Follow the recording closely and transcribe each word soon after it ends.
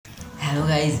Hello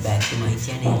guys, back to my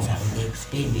channel Shahrukh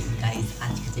explain. Guys,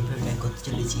 আজকে যে ভিডিওটা করতে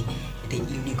চলেছি এটা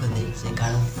ইউনিক হতে যাচ্ছে,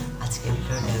 কারণ আজকে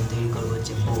ভিডিওটা আমি তৈরি করবো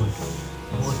হচ্ছে বোর্ড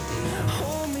তৈরি করবো।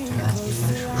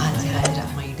 গাইজ,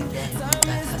 আমার ইউটিউবে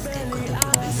সাবস্ক্রাইব করতে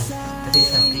ভুলবেন না, তাদের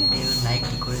সাবস্ক্রাইব দিয়ে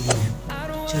লাইকটি করে দিন।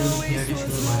 চলো ভিডিওটি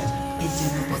শুরু করা যাক। এর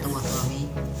জন্য প্রথমত আমি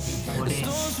বোর্ডের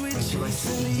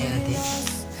এই জায়গাতে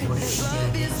পুরো করে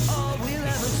এবং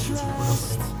এইরকম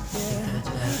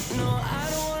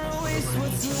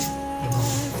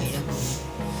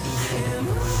এই জায়গাটা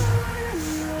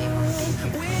এবং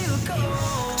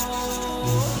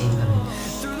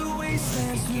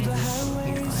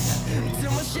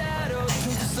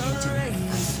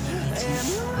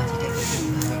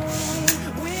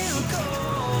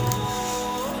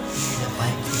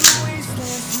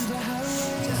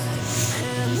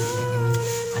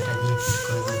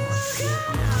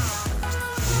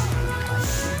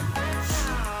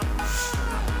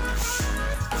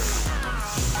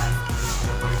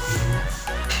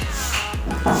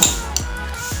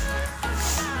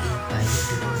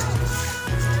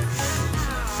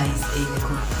এই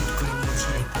দেখুন ফিট করে নিয়েছি,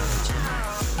 দেখতে পাচ্ছ।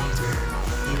 এই যে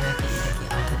এটাকে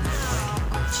আটা দিয়ে ঠিক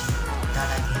করছি। তার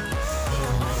আগে এই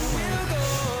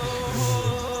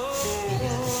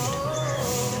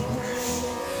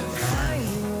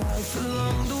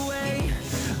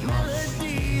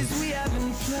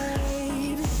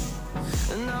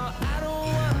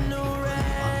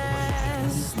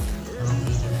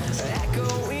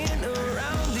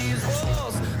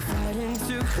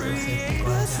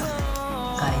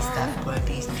guys, তারপর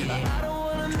একটা স্টিলের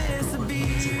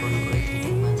নিচে কোনো করে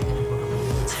কেটে মাঝখানে ফটো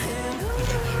করে নিয়েছি।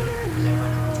 এটাকে পিলার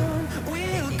বানানোর জন্য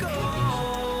এইভাবে প্রথমে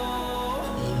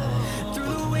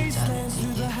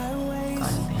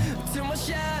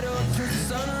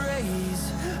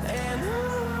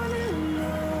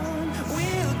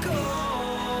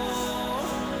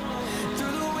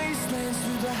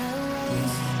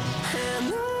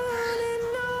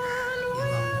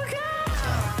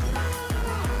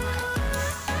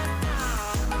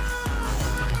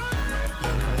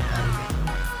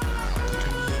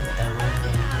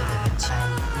চাল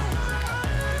দিয়ে কাটবে।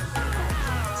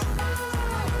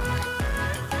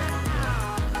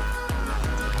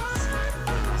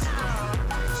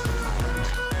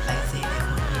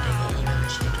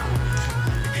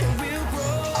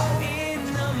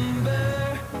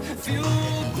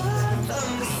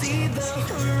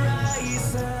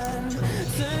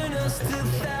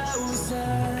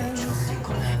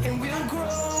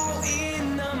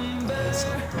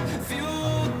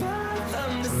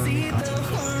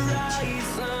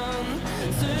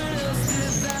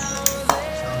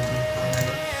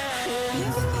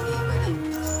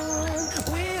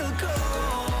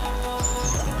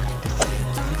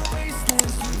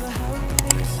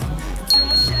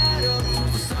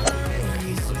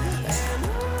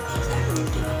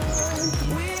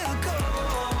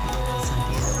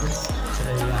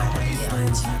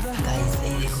 গাইস,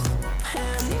 এই দেখুন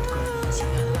সেট করে নিয়েছি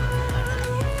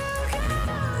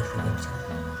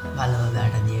ভালোভাবে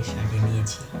আটা দিয়ে সাজিয়ে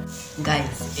নিয়েছি।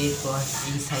 গাইস, এরপর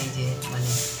এই সাইজে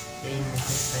মানে এই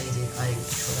মুখের সাইজে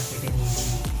আরেকটু ছোলা কেটে নিয়েছি।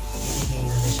 এটাকে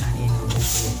এইভাবে সাজিয়ে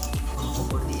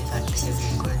উপর দিয়ে তার থেকে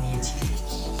বের করে নিয়েছি।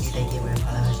 এটাকে এবার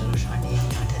ভালোভাবে চলো সাজিয়ে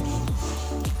আটা দিয়ে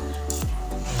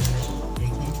এইভাবে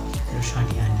রেখে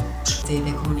সাজিয়ে আনি। যে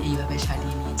দেখুন এইভাবে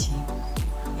সাজিয়ে নিয়েছি,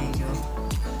 এই যে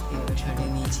এইভাবে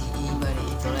সাজিয়ে নিয়েছি। এইবার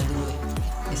এই তলাগুলো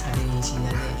সাজিয়ে নিয়েছি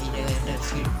যাতে এই জায়গায় একটা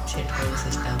সেট করবো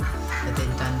সিস্টেম, যাতে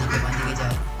ডান দিকে বাঁ দিকে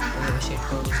যায়। ওইভাবে সেট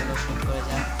করবো, চলো সেট করা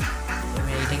যায়।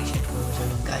 এবার এইটাকে সেট করবো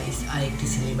চলো। গাইস, আরেকটি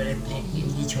সিলিভারের প্লেট নিয়ে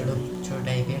নিয়েছি ছোটো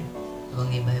টাইপের, এবং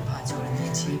এইভাবে ভাঁজ করে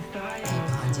নিয়েছি। এই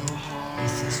ভাঁজে এই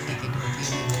সুইচটিকে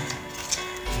ঢুকিয়ে নেবো।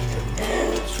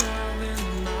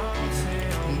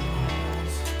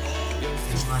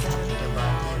 মাথা থেকে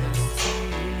বাদ দিয়ে দেবো।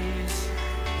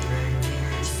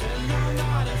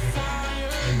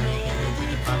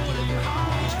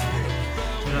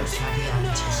 সাজিয়ে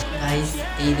আনছি। গাইস,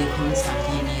 এই দেখুন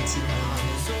সাজিয়ে নিয়েছি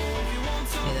ভালোভাবে।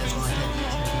 এই দেখো আটা দিয়ে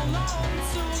সাজিয়ে নিয়েছি।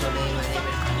 চলো এবার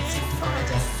কানেকশন করা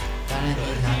যাক। তার আগে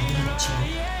লাগবে হচ্ছে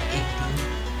একটি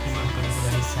রিমোট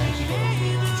কন্ট্রোলারের সার্কিট এবং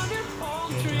নিয়ে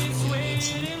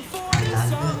নিয়েছি। আর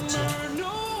লাগবে হচ্ছে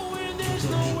দুটো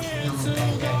লিথিয়াম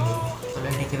ব্যাটারি। চলো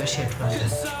এটাকে এবার সেট করা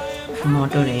যাক।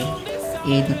 মোটরে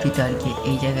এই দুটি তারকে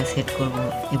এই জায়গায় সেট করব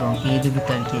এবং এই দুটি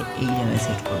তারকে এই জায়গায়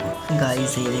সেট করব।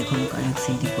 গাইস, এই দেখুন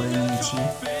কানেকশনটি করে নিয়েছি।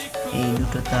 এই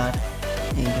দুটো তার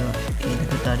এই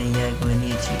দুটো তার এই জায়গায় করে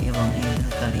নিয়েছি এবং এই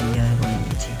দুটো তার এই জায়গায় করে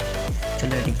নিয়েছি।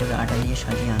 চলো এটিকে আটা দিয়ে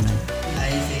সাজিয়ে আনা।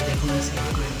 গাইস, এই দেখুন সেট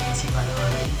করে নিয়েছি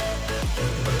ভালোভাবে।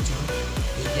 দেখতে পাচ্ছ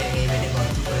এই জায়গায় এবারে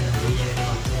গর্ত করে নেবো। এই জায়গাটা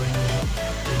গর্ত করে নিয়ে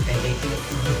এই প্যাকেটে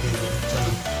ঢুকে দেবো।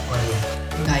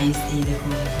 গাইস এই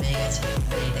দেখুন হয়ে গেছে,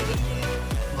 এটাকে নিয়ে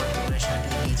গর্ত করে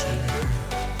সাজিয়ে দিয়েছি। দেখুন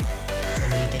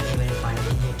চলো এটাকে এবারে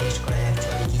পানিতে দিয়ে টেস্ট করা যাক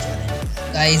চলে কি চলে না।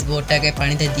 গাইস বোর্ডটাকে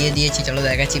পানিতে দিয়ে দিয়েছি, চলো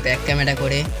দেখাচ্ছি ব্যাক ক্যামেরা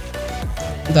করে।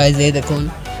 গাইস এই দেখুন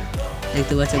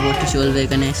দেখতে পাচ্ছ বোর্ডটি চলবে,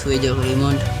 এখানে সুইচ অফ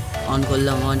রিমোট অন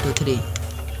করলাম 1 2 3।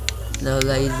 দেখো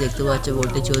গাইস দেখতে পাচ্ছ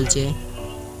বোর্ডটি চলছে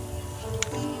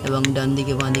এবং ডান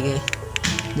দিকে বাঁ দিকে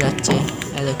যাচ্ছে।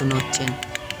 এই দেখুন নড়ছে,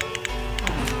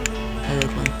 এই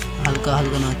দেখুন হালকা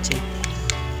হালকা নড়ছে।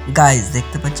 গাইস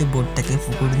দেখতে পাচ্ছি বোর্ডটাকে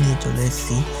পুকুর নিয়ে চলে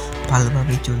এসেছি,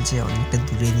 ভালোভাবেই চলছে, অনেকটা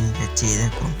দূরে নিয়ে যাচ্ছে। এই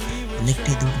দেখো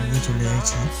অনেকটাই দূরে নিয়ে চলে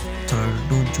গেছে। চলো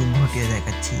জুম ঘটিয়ে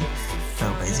দেখাচ্ছি।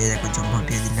 তাও গাইস এই দেখো জুম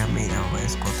ঘটিয়ে দিলাম, এই দেখো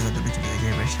গাইস কতটা দূরে চলে গেছে।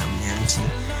 এবার সামনে আনছি।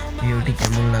 ভিডিওটি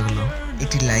কেমন লাগলো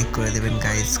একটি লাইক করে দেবেন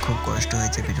গাইস, খুব কষ্ট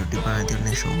হয়েছে ভিডিওটি বানাতে,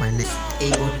 অনেক সময় লেগে।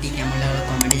 এই বোর্ডটি কেমন লাগলো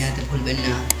কমেন্টে জানাতে ভুলবেন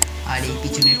না। আর এই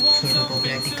পিছনের ছোট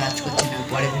প্রক্রিয়াটি কাজ করছে না,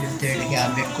 পরে ভিডিওতে এটাকে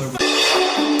আপডেট করবো।